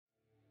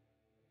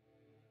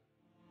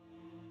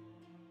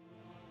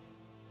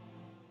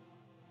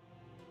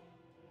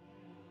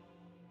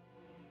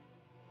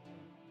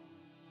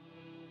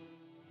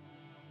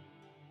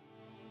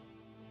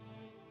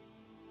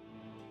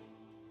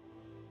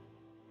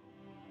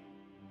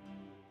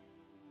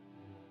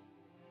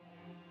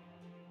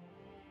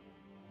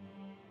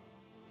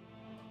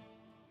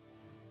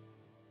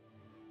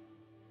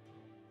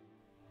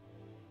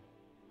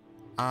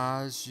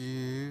as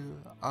you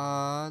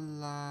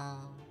allow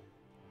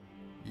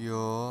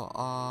your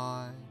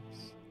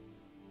eyes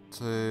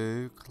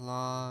to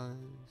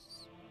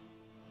close,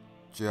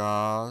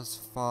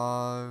 just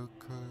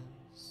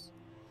focus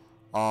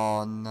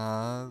on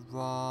the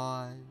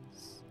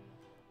rise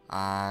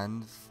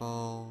and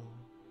fall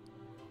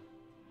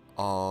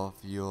of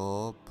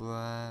your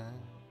breath,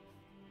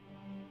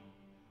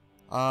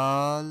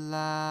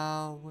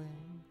 allowing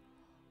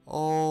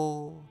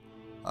all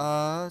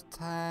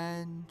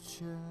attention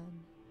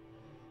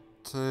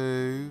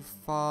to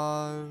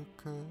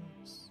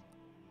focus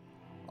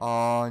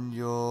on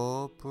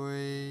your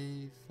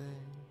breathing,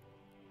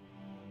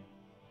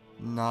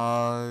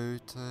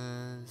 noticing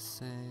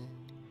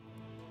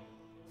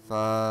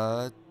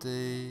the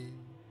deep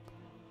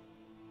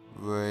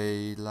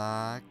relaxation,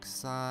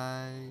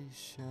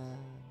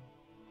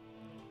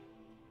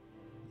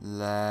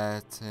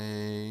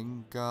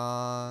 letting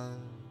go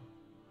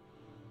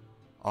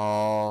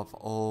of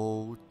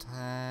all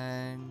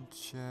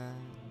tension,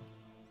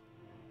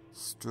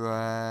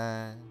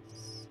 stress,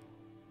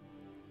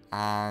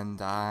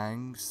 and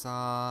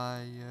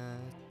anxiety,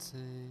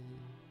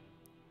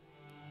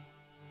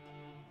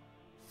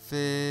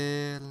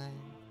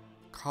 feeling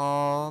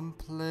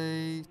completely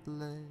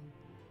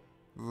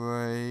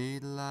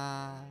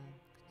relaxed.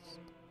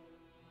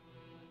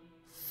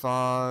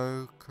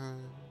 Focus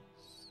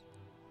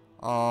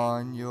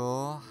on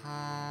your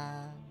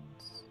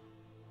hands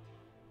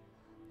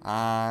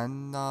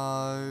and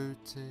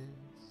notice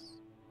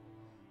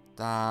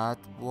that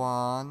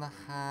one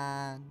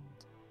hand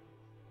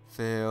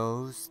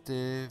feels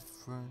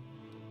different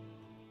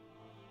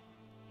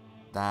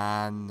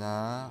than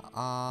the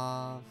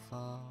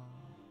other,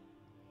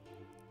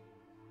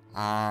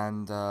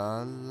 and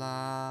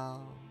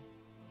allow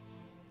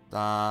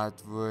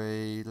that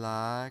relaxation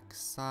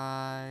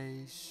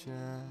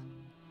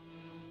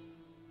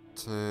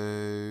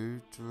to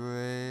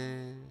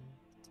drift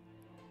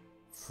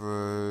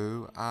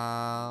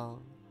throughout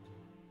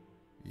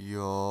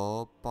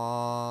your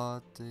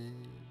body,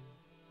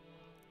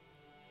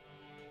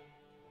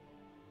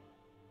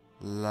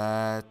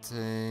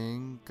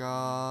 letting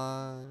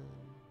go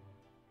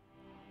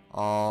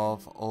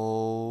of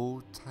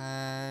all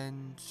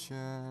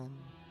tension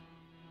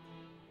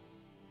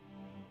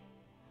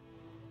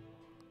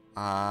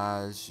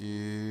as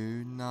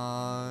you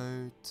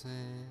notice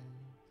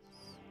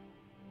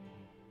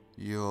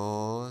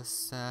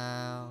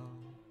yourself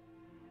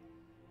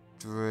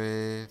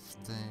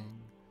drifting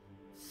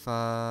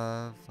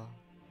further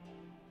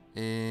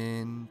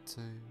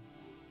into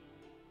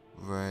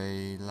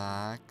relaxation.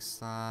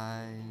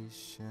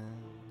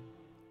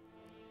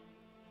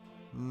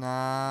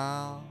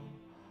 Now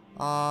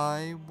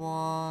I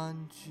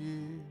want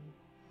you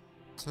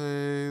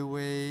to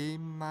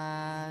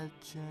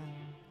imagine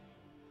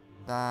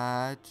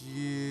that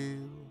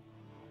you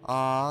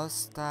are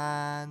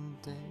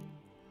standing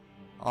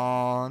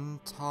on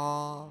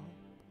top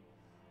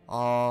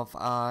of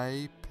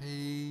a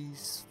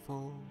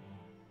peaceful,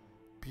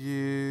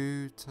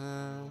 beautiful,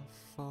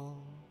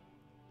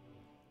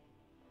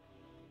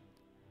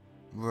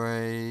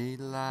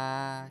 relaxing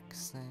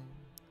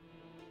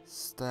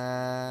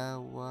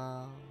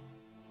stairwell,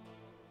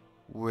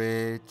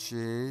 which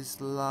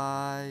is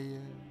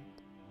layered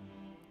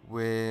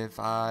with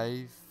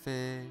a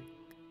thick,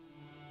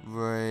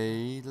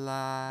 relaxing,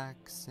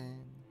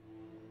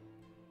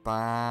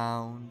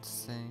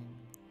 bouncing,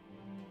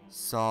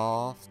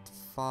 soft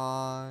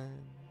foam,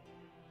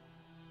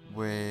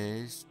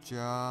 which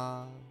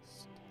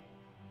just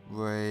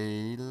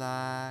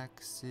relaxes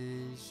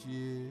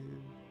you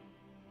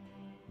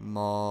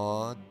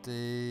more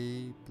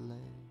deeply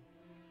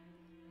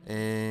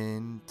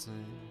into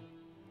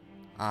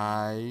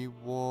a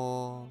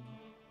warm,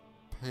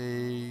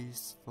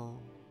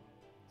 peaceful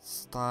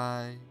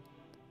state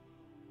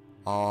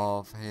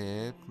of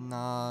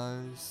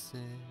hypnosis.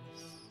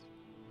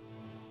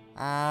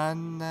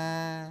 And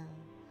there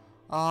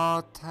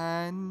are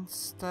 10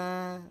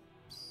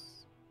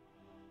 steps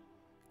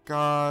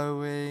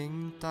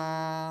going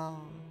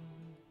down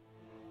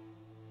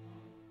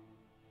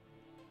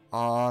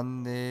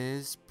on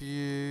this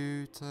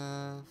beautiful,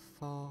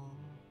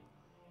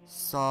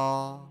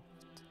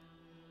 soft,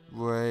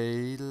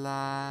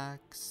 relaxing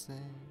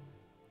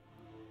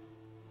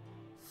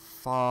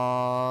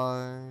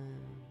foam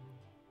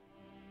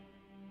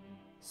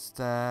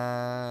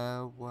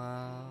stairwell.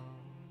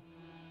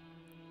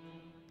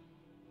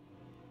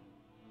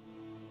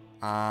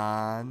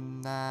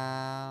 And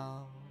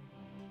now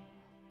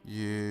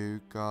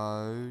you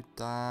go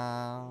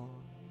down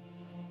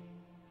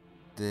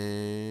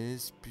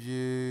this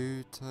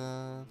beautiful,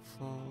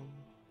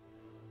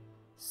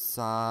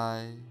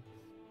 safe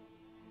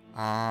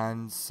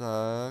and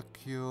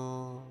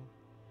secure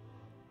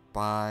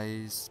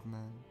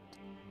basement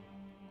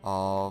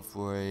of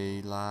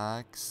relaxation,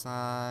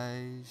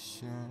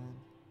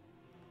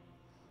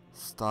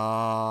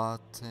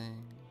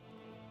 starting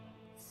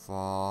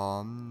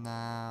from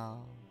now.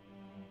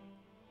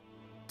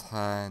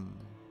 10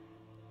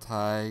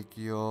 take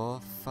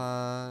your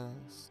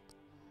first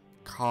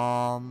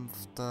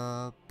comfortable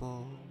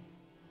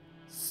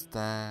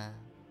step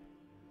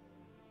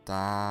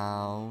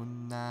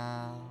down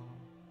now,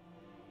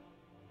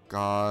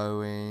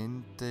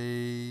 going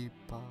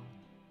deeper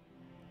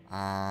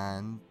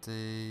and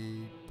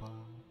deeper.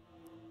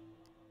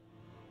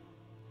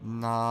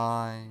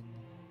 9.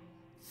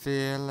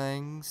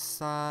 Feeling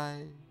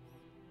safe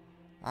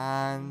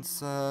and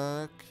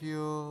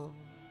secure,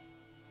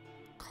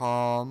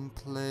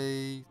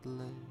 completely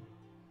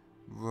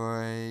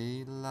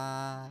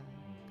relaxed,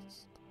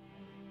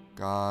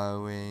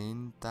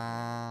 going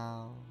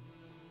down,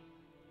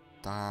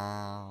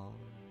 down,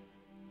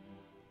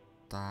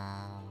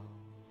 down.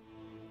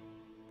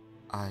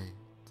 8.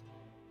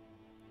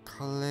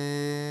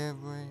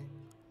 Clearing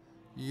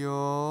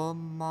your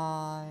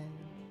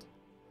mind,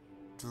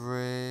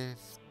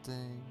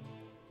 drifting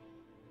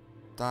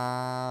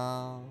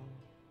down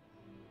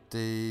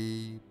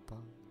deeper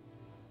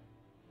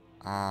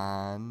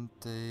and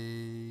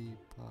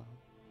deeper.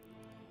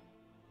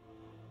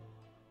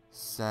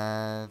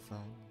 7.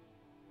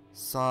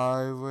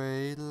 So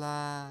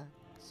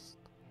relaxed,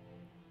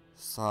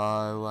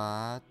 so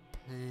at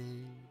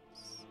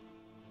peace,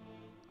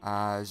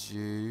 as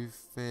you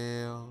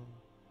feel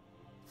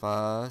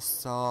the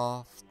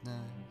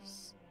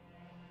softness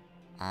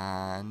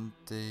and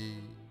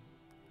deep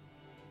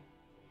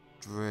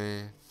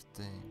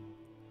drifting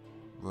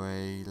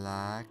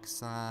relaxation.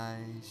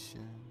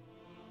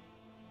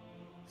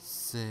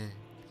 6.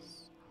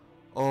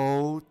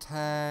 All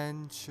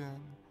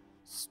tension,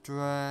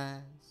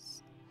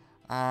 stress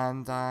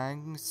and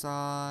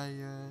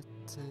anxiety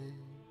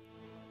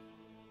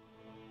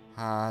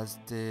has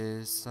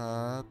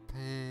disappeared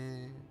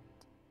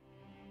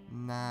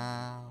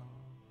now,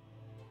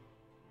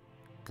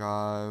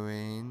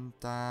 going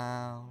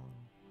down,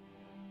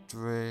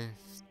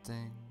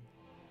 drifting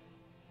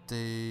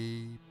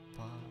deeper.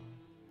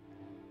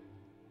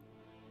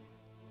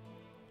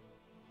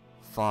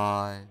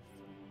 5.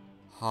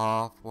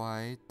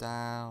 Halfway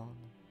down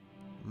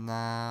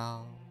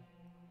now,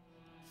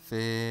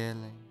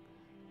 feeling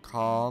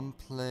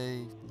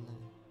completely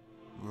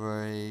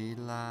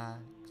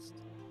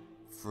relaxed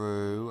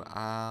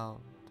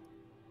throughout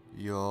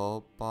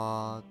your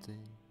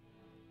body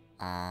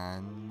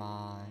and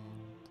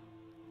mind.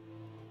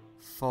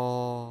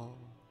 4.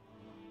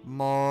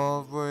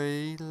 More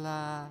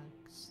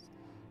relaxed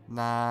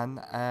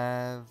than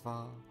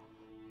ever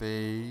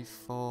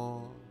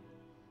before,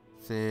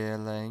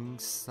 feeling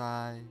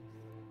safe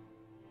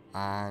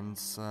and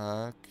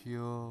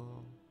secure.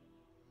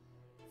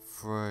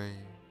 3.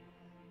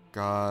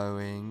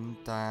 Going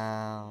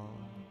down,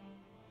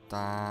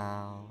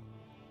 down,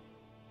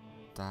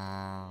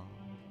 down,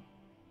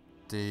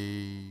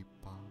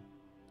 deeper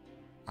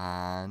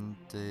and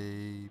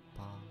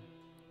deeper.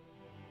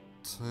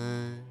 2.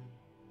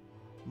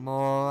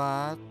 More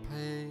at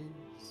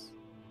peace,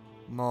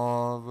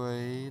 more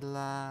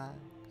relaxed,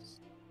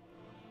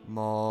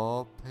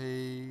 more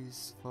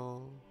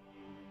peaceful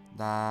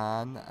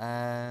than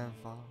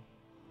ever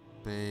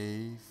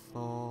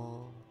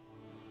before.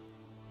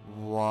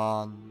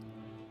 1.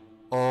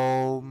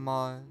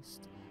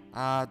 Almost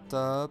at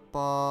the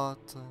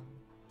bottom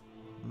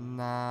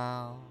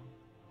now.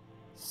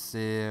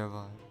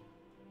 0.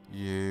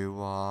 You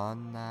are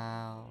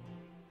now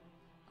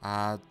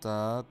at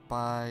the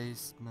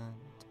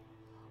basement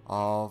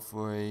of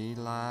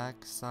relaxation,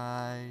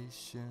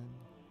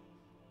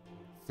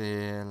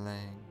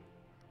 feeling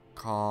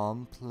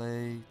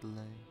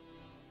completely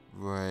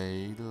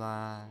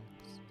relaxed.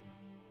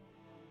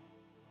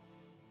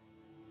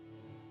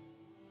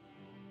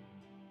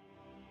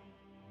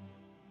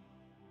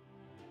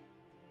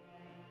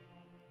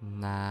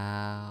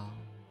 Now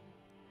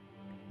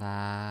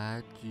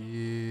that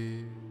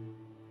you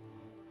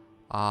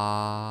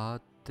are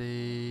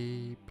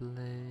deeply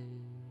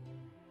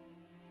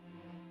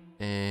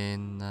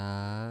in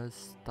a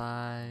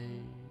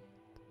state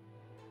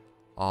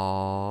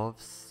of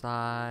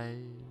safe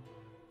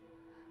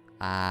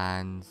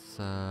and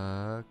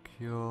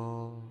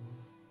secure,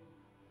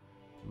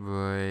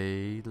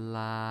 relaxing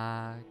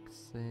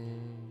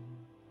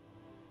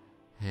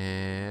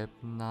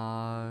hypnosis,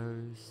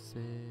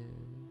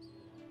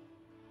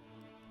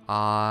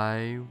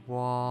 I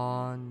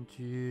want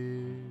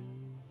you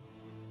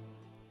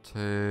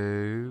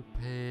to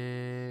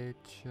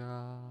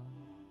picture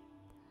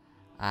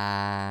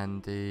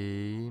and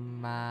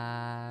imagine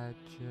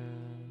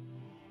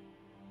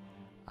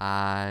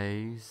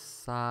a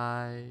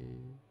safe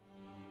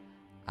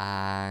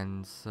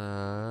and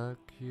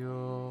secure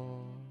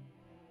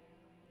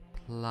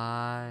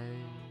place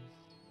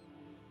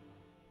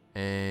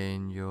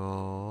in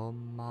your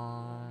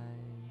mind.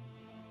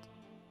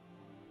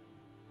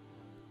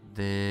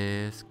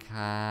 This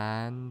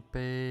can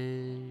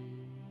be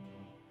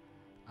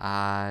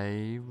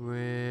a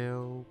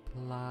real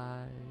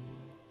place,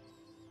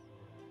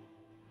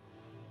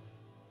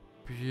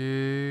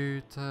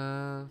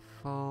 beautiful,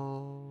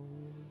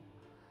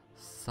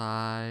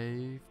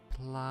 safe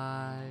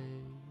place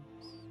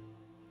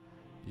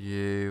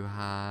you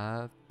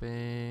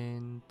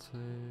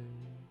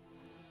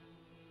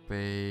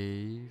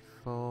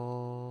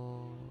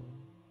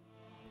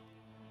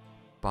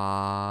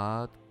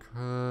but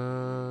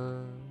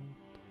could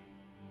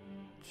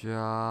just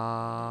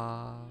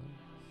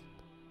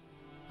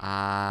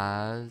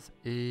as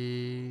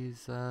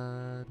easily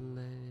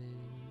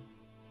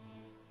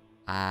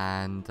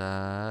and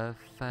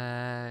effectively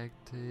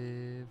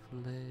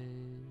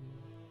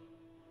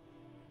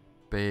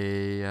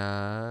be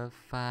a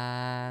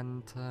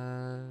fantasy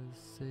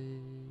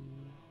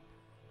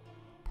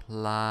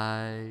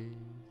place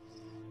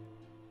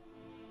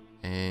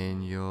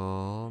in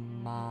your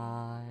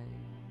mind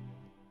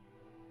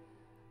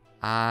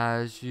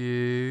as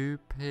you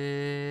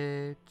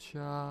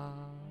picture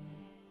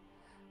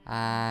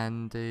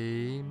and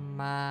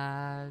imagine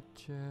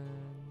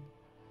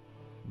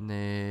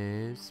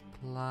this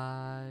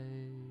place.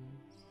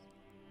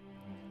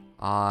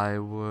 I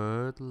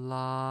would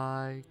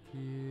like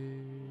you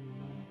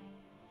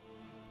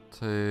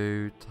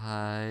to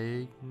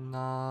take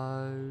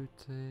notice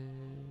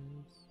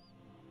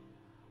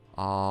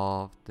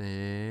of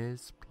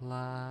this place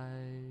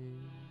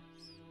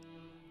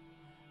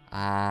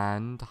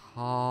and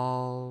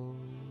hold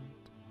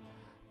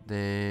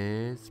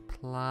this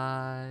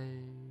place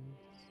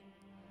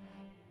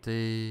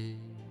deep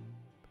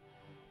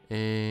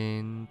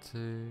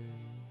into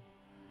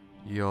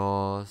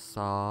your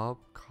subconscious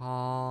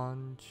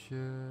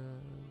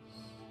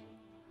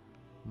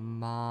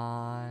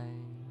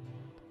mind,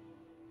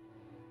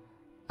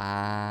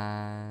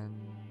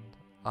 and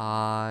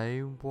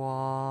I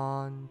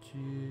want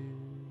you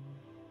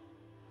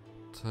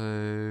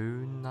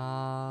to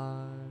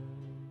know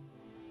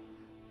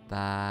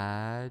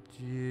that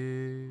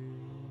you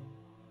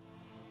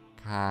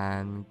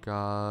can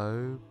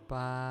go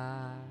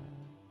back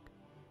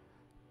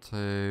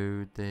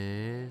to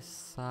this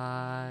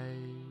safe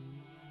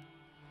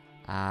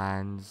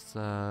and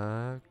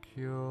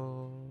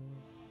secure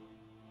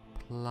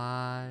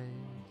place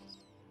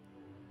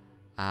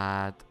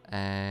at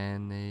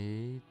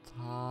any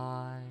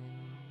time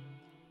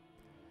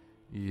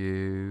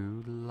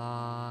you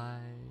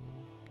like,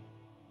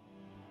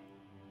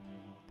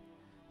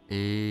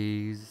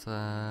 easily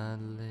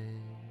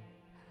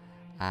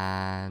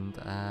and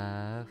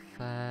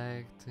effectively.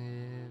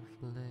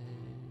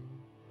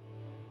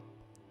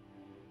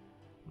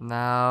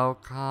 Now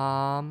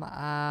come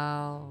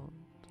out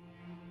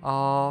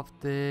of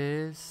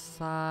this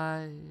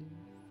safe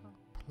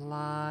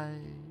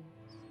place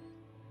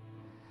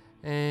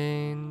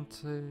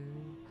into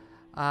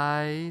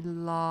a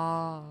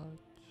large,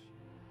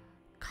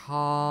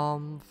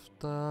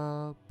 comfortable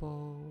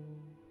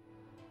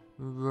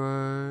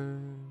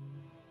room,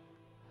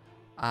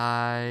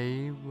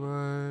 a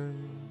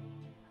room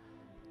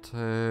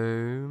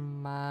to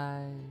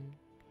make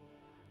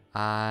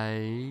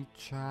a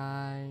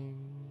change,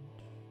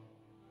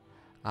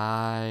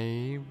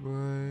 a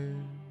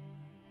room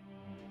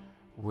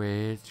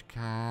which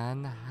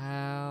can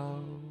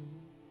help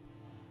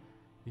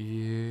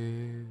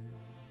you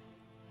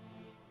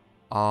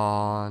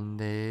on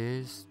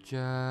this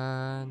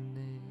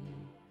journey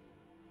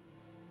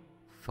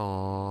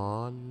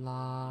for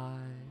life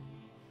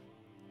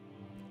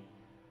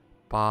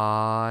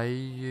by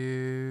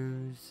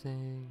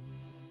using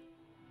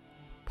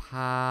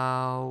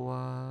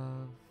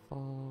powerful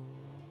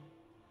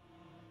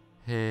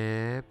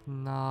hypnotic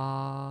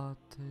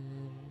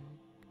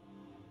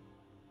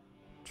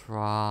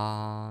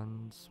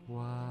trance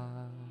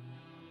work,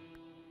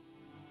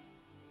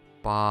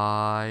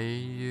 by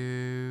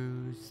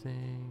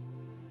using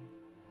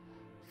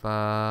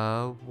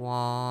the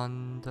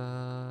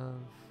wonderful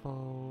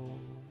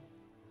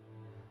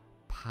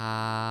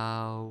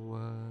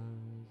powers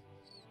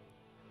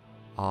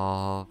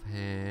of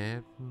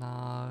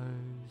hypnosis.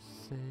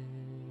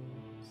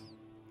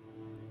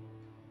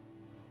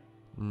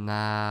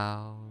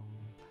 Now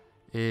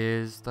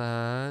is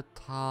the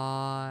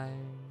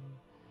time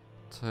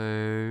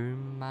to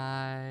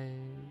make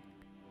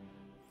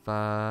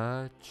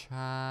the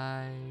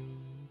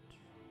change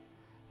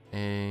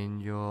in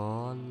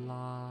your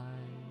life.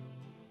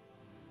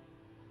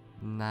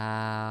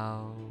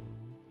 Now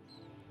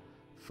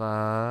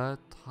the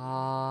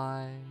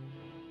time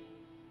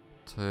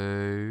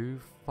to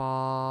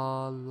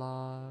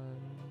follow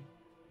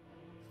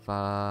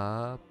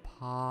the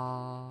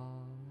path,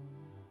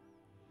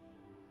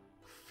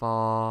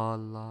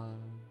 follow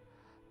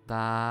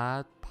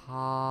that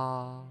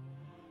path,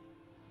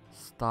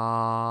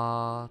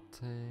 starting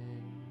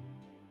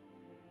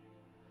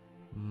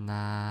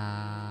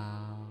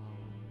now.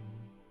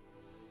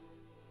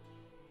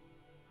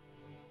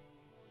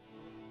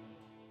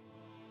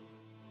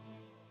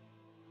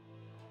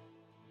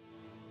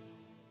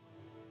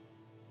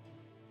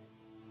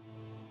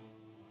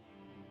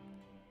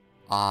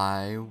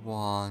 I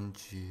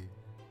want you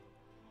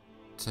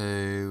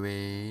to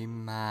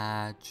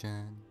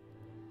imagine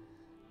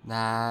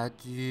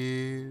that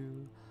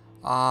you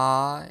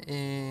are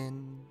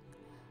in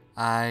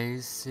a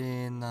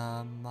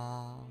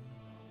cinema.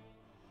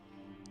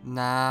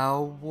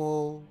 Now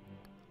walk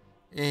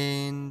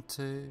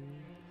into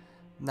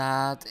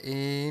that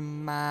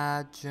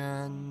imaginary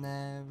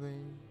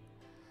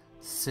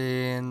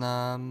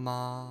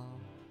cinema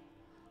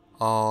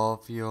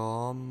of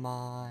your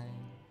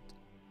mind.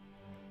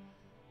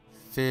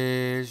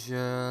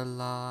 Visualize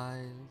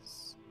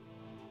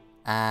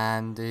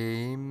and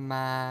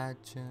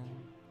imagine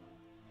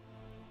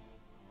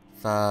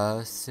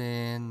the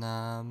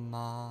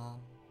cinema.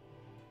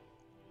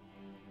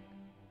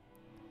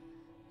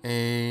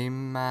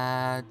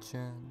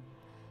 Imagine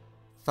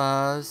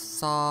the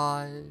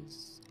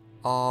size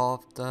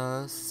of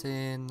the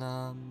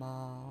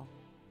cinema,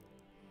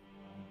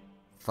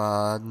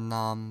 the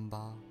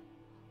number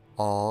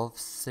of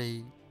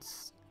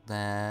seats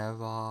there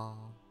are,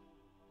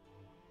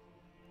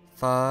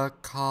 the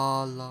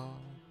color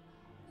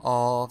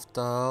of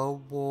the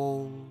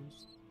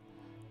walls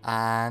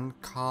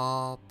and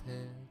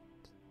carpet,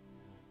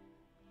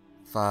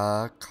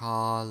 the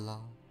color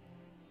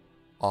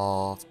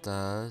of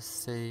the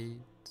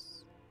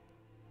seats,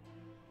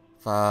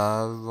 the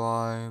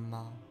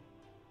aroma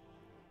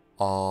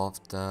of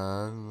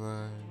the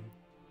room,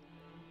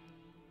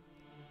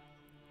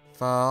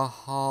 the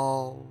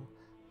whole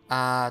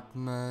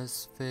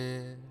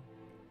atmosphere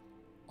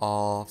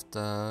of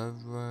the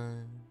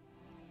room.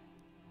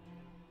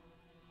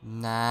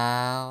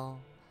 Now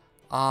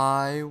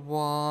I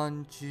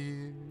want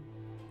you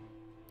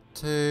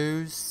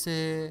to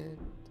sit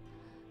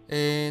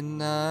in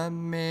the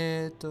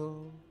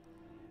middle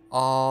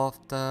of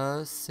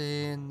the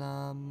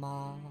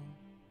cinema,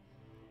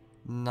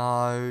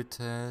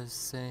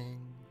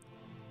 noticing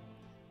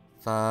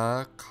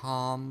the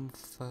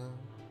comfort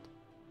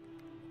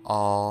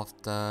of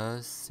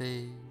the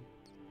seat.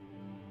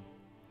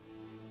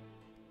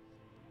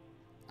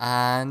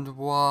 And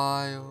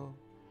while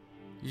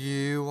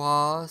you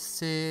are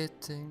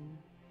sitting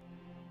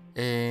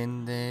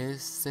in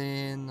this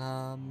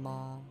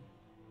cinema,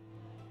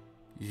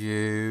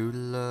 you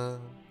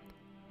look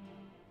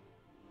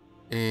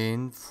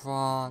in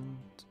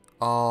front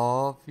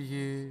of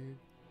you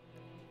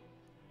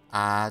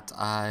at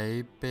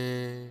a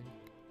big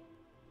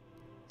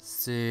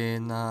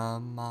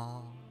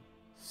cinema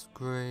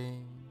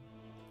screen,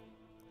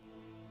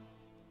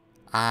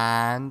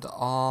 and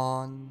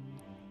on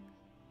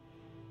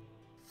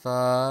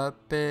the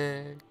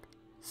big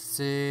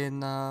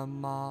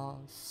cinema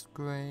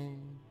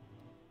screen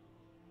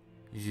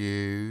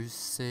you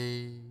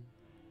see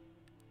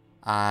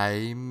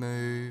a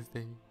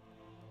movie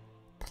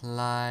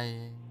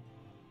playing.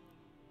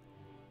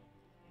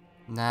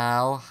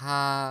 Now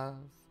have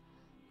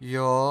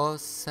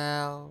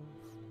yourself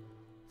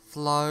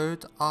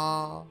float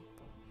up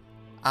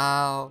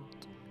out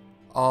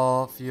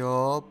of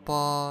your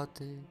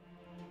body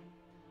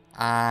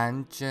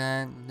and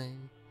gently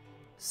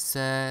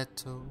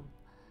settle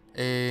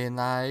in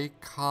a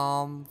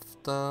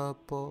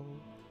comfortable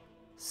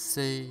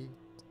seat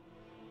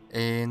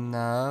in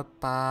the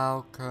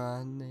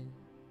balcony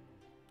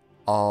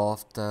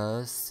of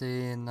the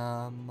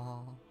cinema,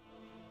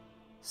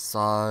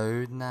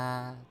 so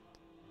that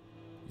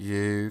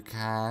you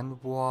can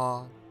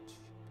watch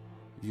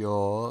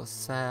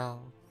yourself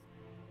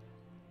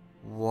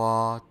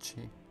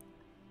watching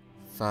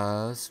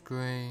the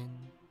screen.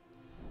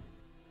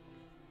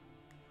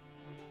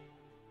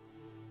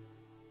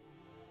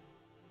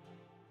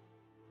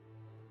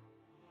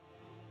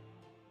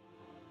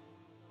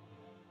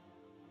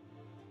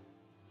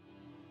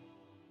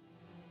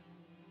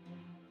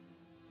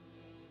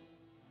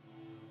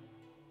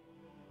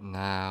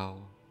 Now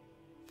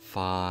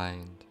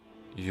find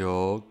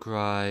your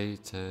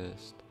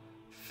greatest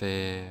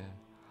fear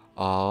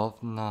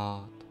of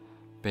not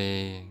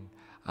being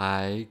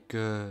a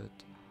good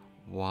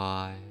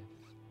wife.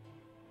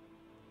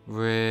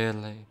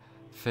 Really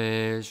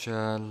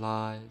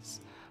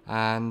visualize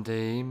and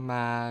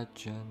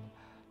imagine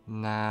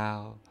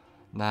now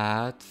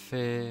that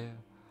fear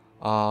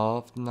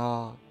of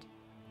not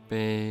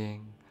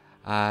being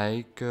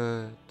a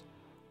good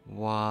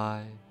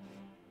wife.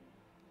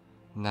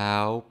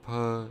 Now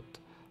put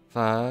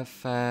the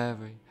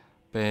very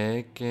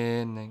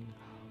beginning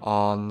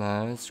on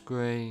the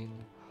screen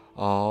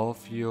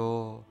of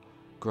your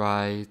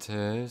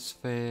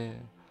greatest fear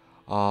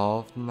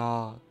of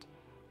not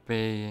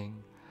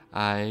being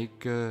a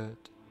good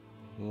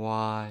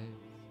wife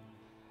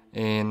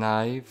in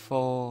a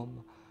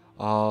form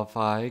of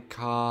a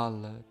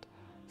colored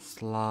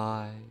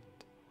slide.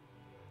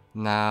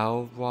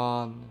 Now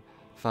run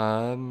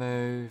the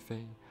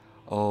movie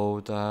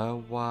all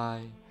the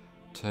way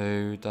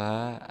to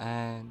the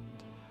end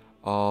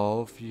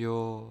of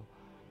your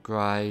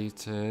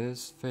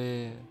greatest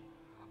fear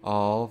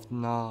of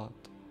not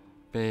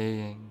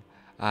being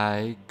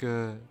a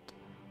good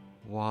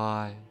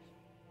wife.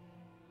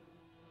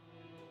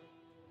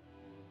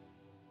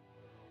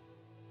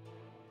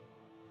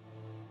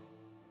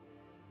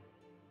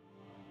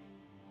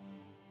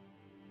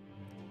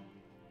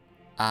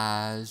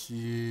 As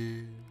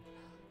you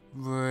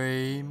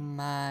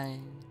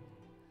remain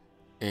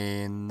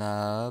in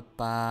the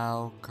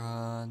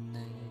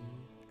balcony,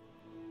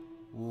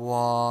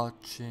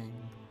 watching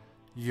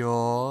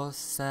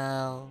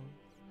yourself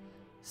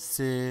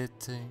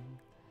sitting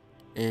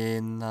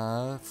in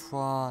the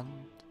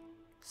front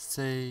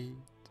seat,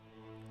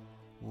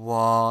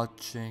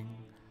 watching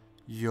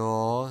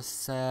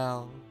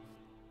yourself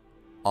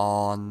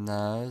on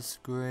the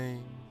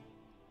screen.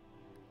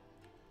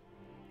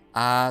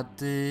 At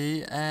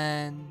the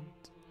end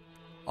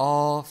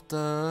of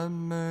the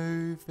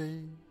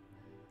movie,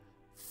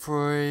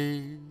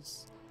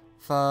 freeze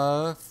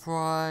the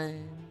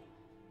frame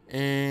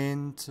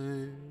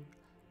into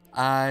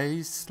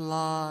a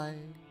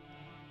slide,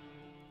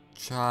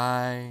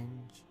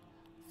 change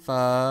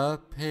the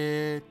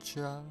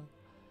picture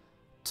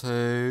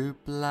to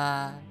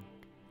black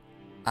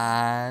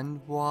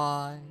and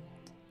white,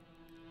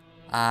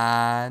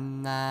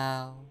 and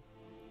now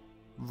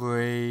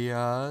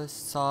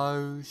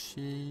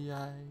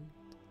reassociate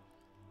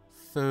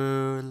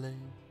fully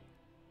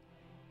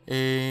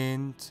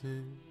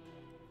into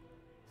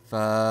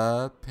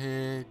the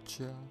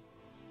picture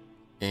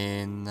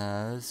in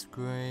the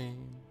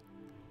screen.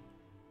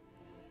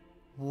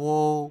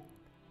 Walk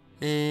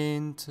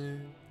into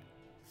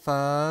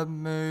the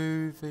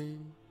movie,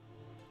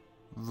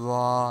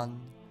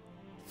 run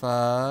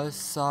the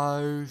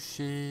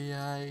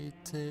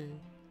associated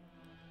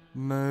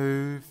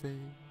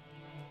movie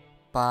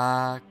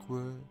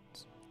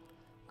backwards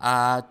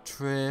at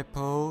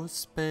triple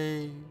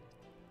speed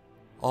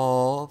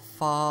or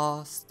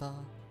faster,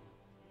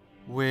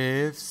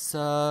 with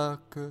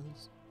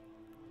circus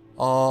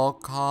or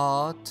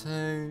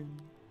cartoon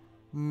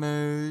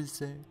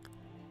music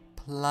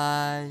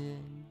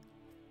playing,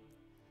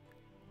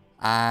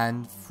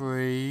 and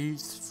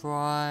freeze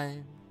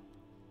frame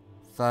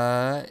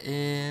the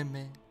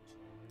image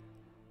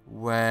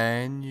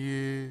when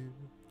you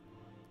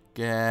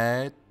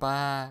get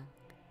back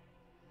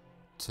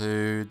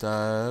to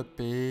the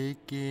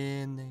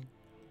beginning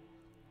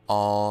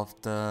of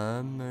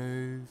the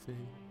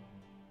movie.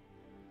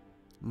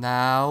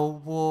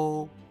 Now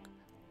walk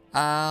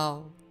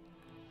out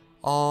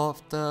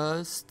of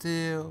the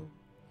still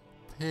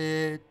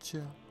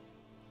picture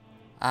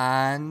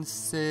and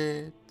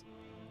sit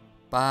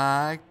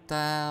back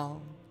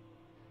down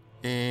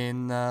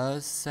in the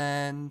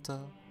center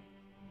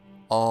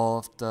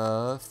of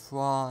the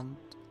front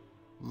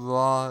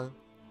row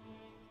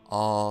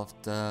of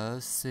the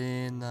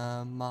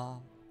cinema.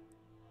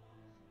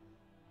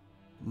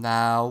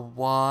 Now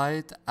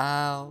wide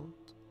out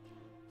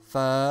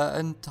the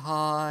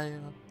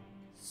entire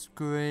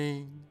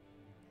screen,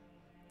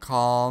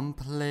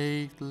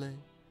 completely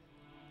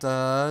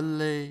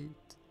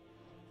delete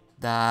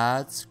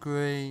that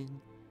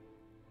screen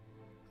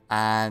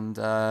and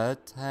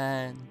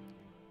attend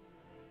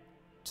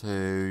to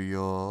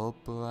your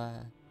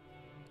breath.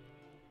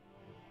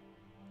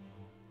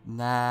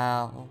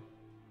 Now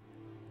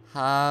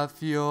have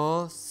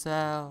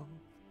yourself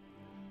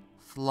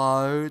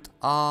float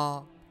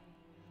up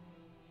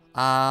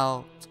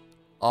out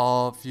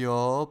of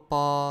your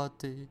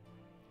body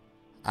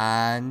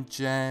and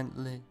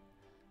gently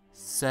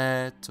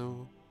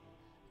settle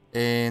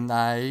in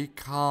a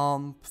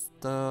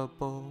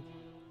comfortable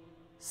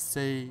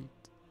seat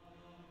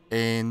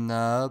in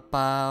the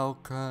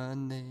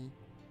balcony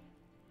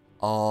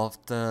of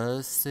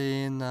the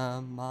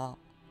cinema,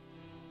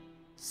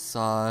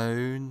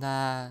 so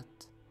that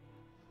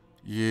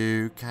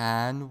you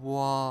can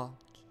watch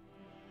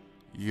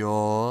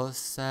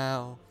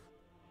yourself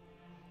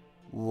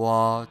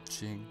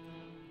watching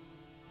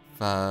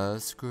the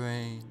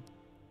screen.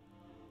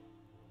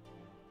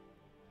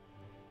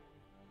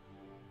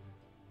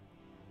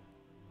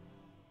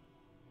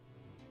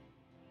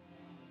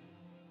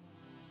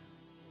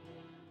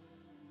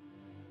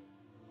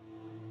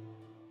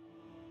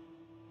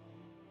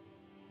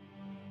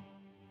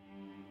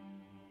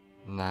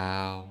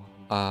 Now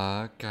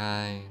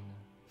again,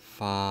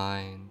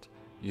 find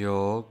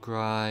your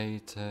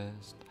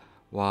greatest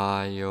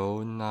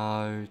while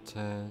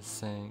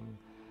noticing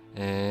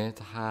it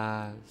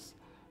has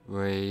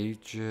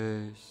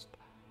reduced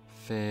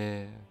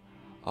fear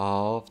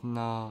of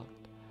not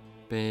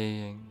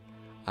being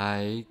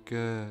a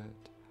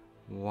good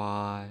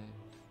wife.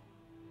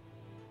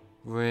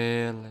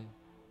 Really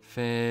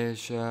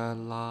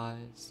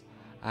visualize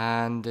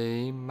and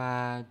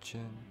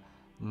imagine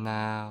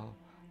now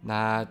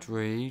that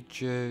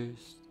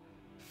reduced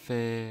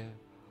fear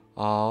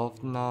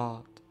of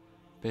not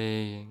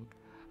being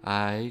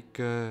a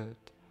good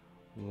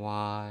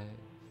wife.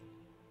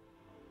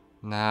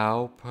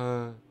 Now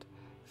put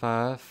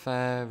the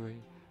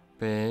very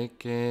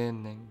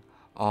beginning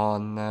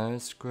on the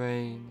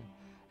screen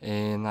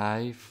in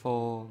a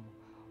form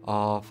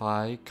of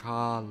a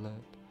colored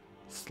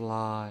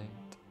slide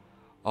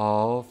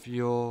of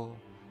your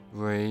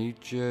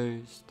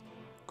reduced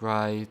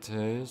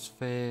greatest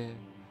fear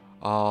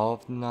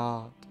of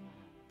not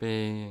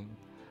being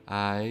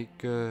a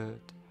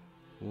good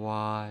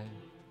wife.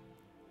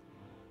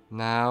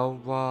 Now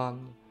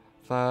run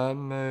the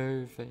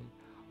movie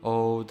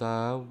all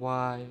the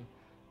way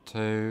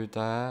to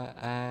the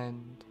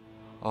end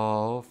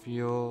of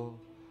your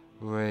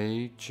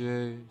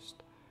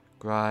reduced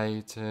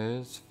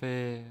greatest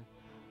fear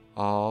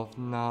of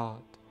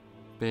not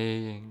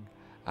being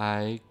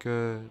a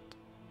good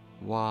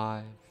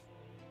wife.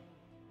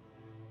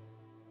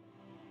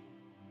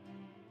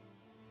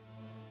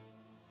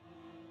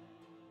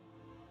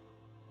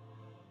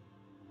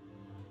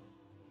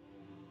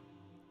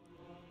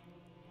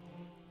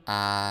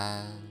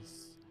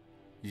 As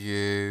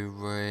you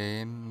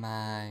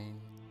remain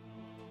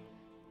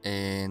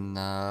in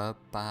the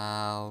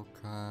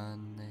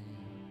balcony,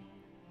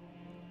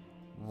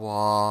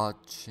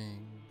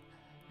 watching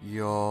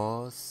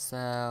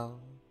yourself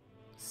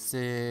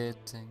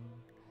sitting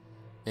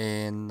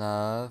in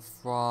the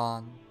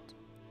front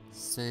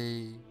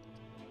seat,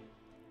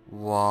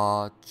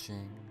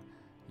 watching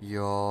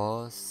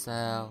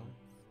yourself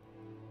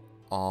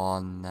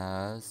on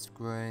the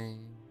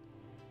screen.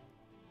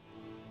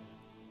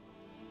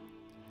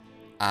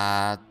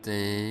 At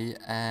the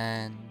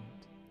end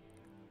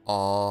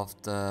of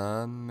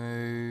the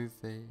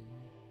movie,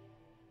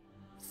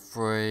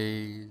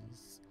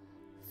 freeze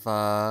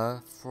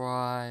the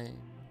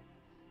frame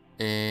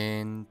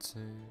into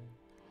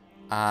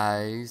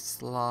a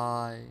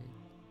slide,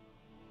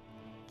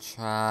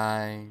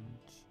 change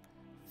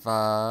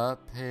the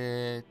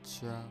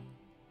picture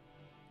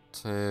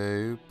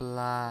to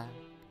black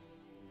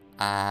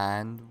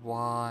and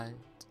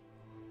white,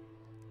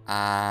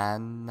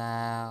 and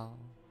now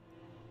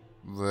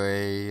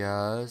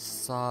reassociate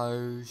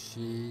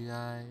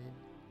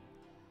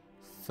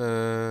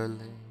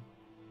fully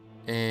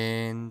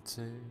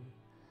into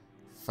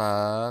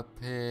the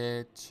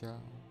picture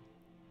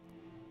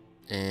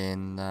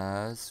in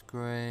the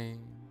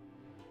screen.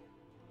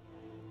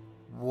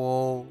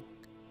 Walk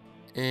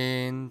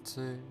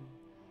into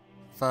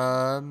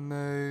the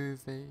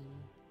movie,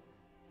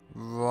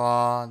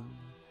 run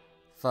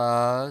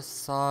the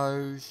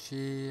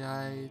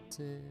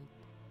associated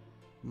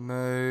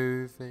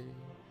movie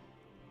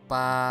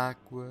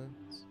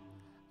backwards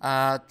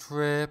at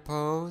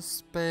triple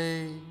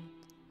speed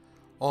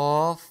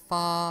or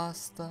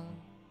faster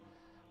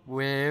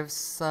with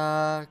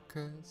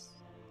circus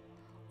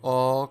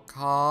or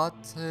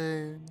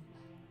cartoon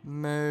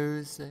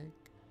music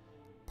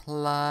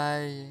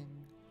playing,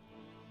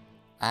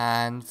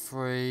 and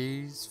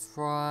freeze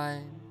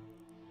frame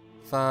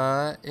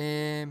the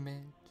image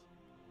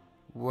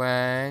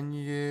when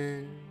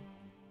you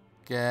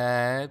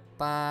get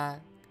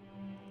back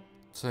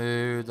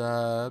to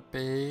the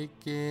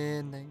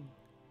beginning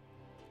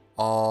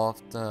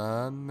of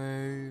the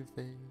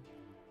movie.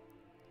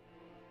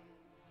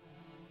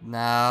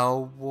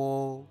 Now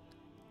walk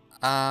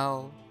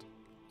out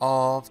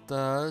of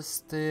the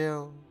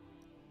still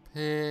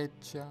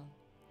picture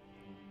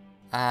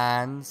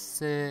and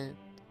sit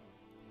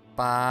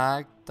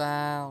back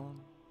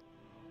down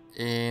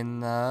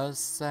in the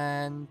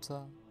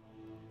center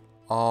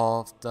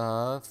of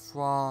the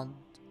front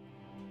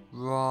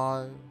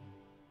row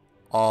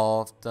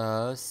of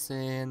the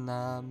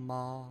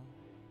cinema.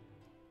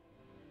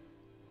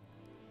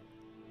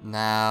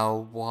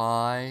 Now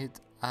wide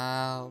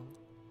out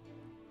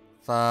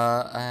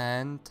the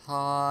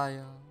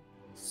entire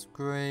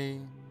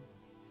screen,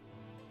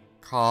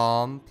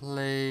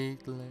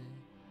 completely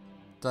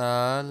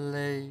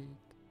delete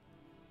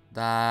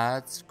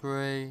that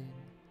screen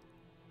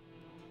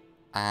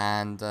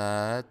and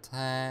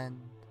attend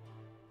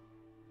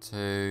to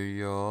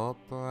your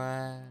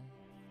breath.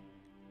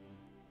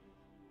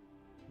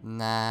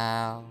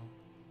 Now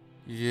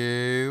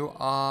you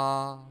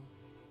are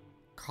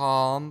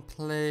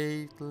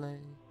completely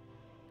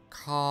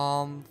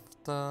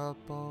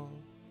comfortable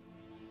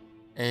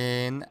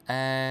in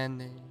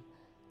any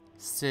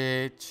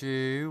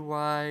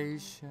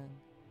situation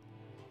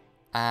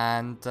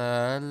and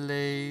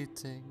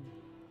deleting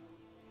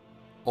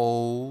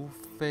all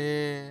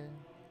fear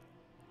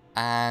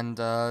and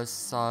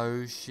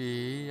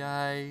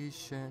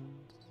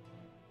associations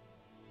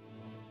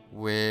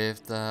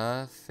with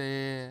the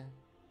fear,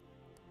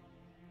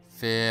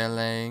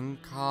 feeling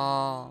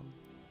calm,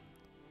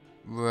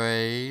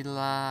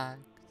 relaxed,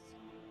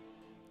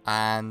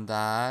 and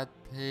at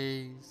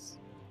peace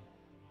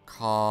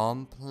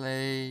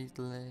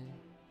completely,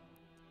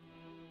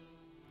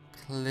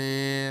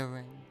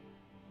 clearing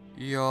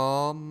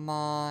your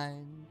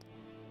mind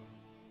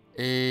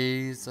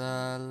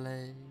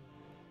easily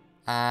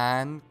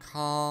and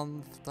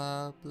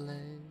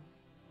comfortably.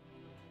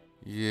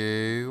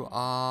 You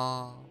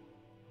are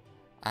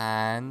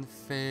and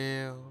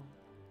feel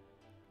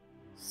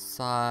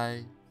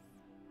safe,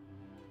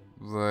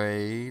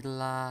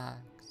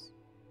 relaxed,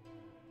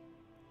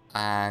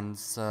 and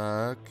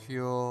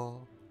secure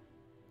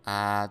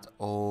at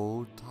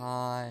all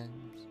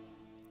times,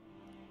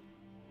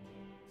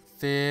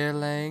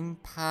 feeling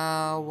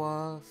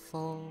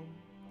powerful,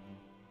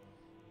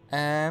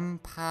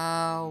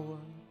 empowered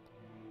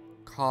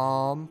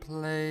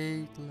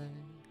completely,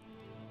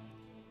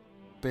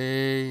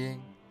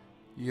 being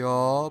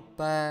your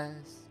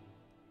best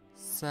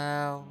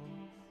self.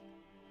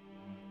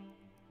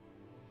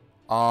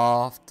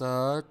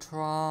 After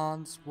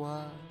trance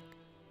work,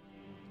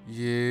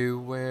 you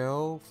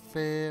will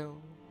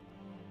feel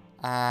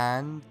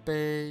and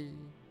be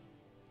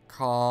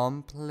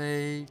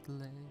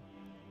completely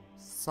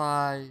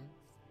safe,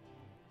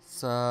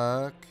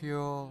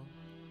 secure,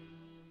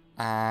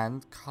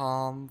 and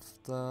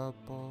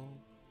comfortable.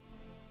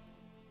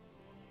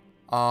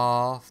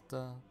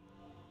 After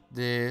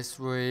this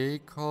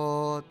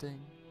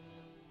recording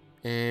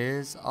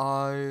is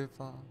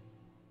over,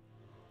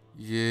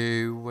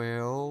 you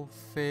will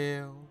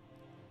feel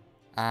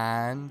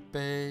and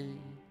be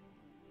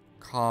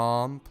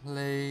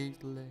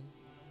completely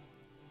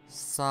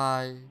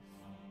safe,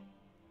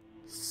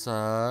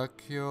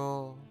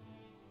 secure,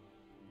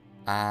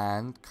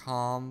 and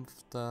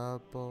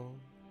comfortable.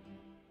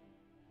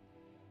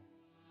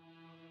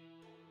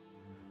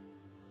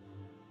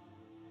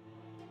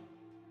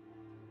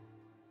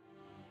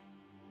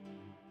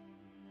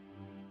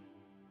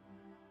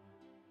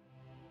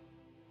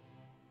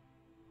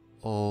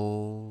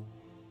 All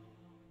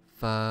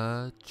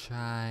the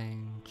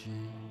changes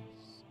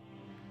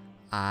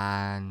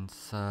and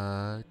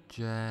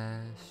suggestions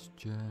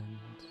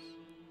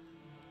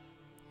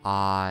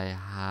I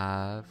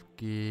have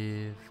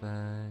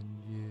given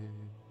you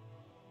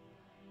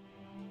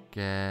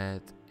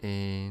get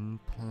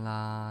implanted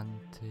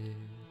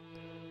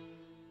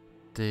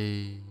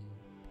deep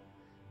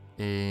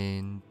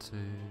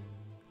into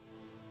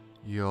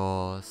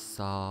your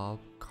subconscious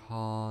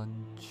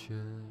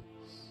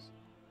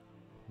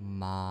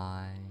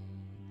mind.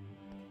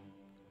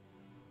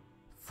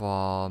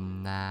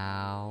 From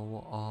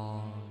now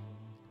on,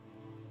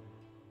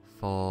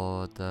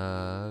 for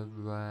the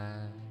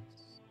rest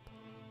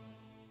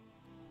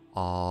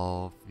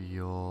of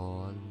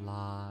your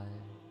life,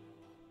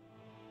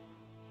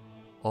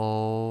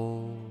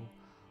 all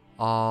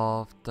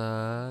of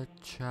the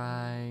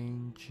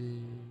changes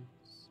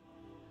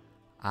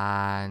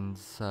and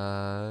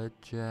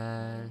suggestions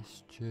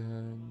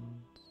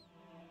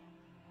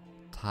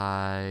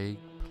take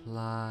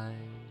place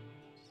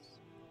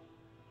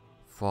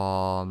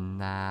from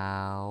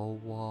now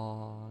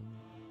on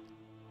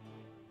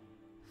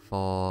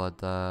for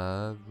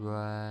the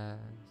rest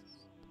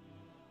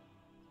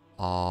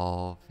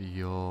of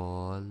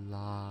your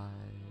life.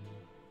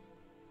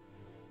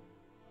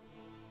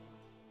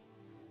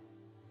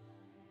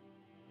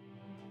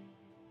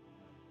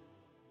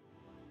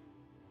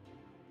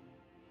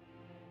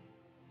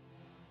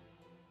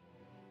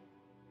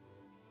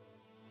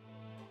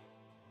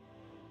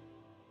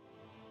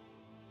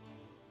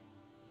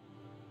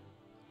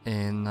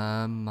 In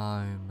a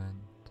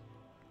moment,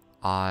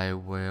 I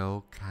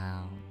will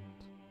count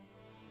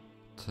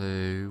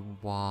to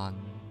 1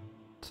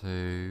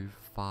 to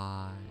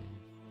 5,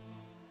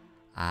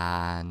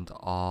 and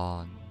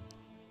on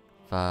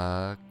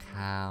the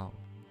count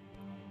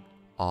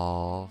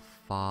of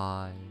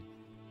 5,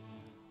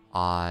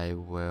 I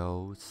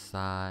will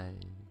say,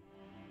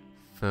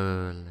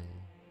 fully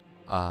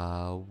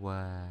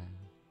aware.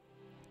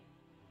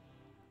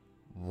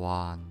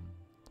 1.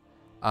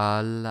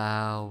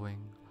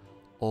 Allowing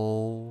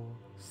all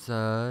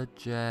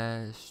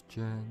suggestions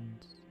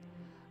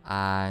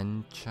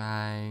and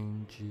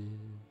changes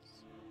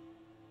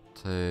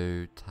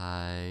to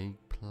take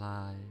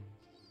place.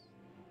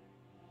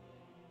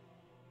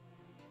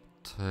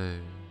 2.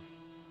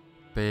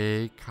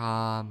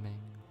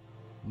 Becoming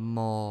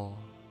more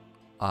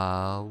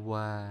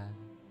aware.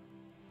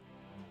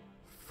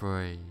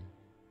 3.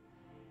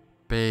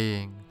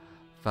 Being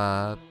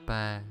the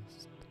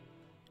best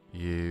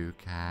you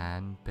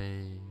can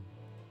be.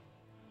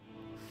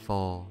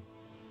 4.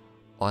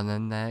 On the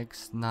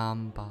next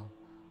number,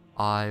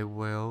 I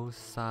will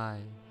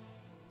say,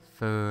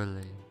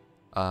 fully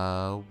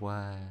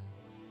aware.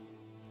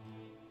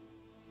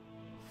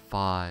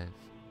 5.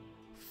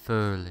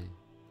 Fully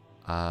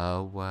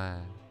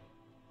aware.